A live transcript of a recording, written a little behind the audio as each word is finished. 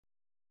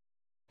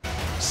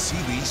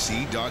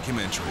CBC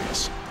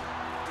Documentaries.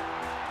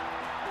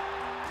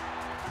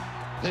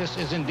 This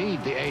is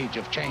indeed the age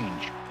of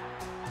change.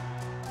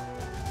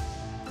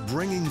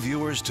 Bringing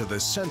viewers to the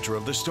center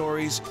of the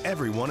stories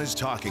everyone is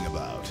talking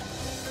about.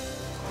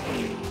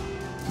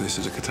 This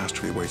is a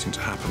catastrophe waiting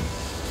to happen.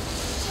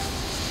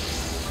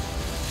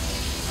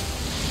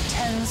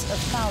 Tens of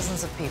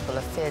thousands of people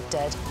are feared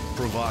dead.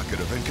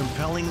 Provocative and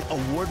compelling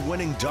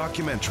award-winning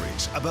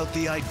documentaries about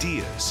the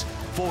ideas,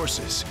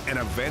 forces, and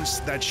events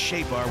that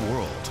shape our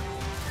world.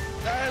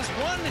 There's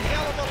one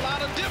hell of a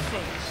lot of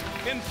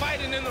difference in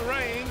fighting in the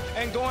rain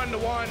and going to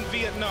war in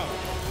Vietnam.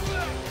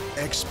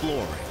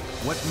 Exploring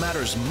what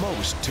matters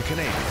most to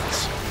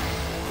Canadians.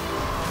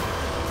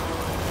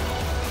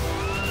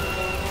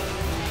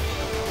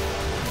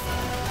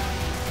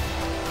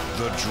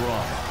 The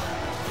drama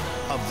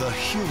of the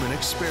human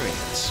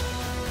experience.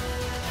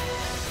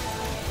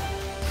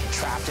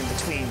 Trapped in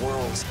between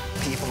worlds,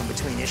 people in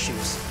between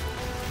issues.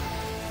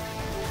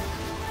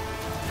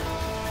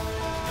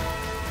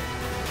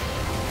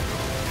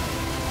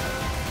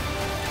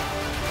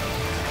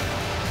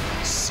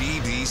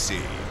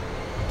 CBC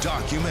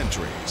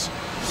Documentaries.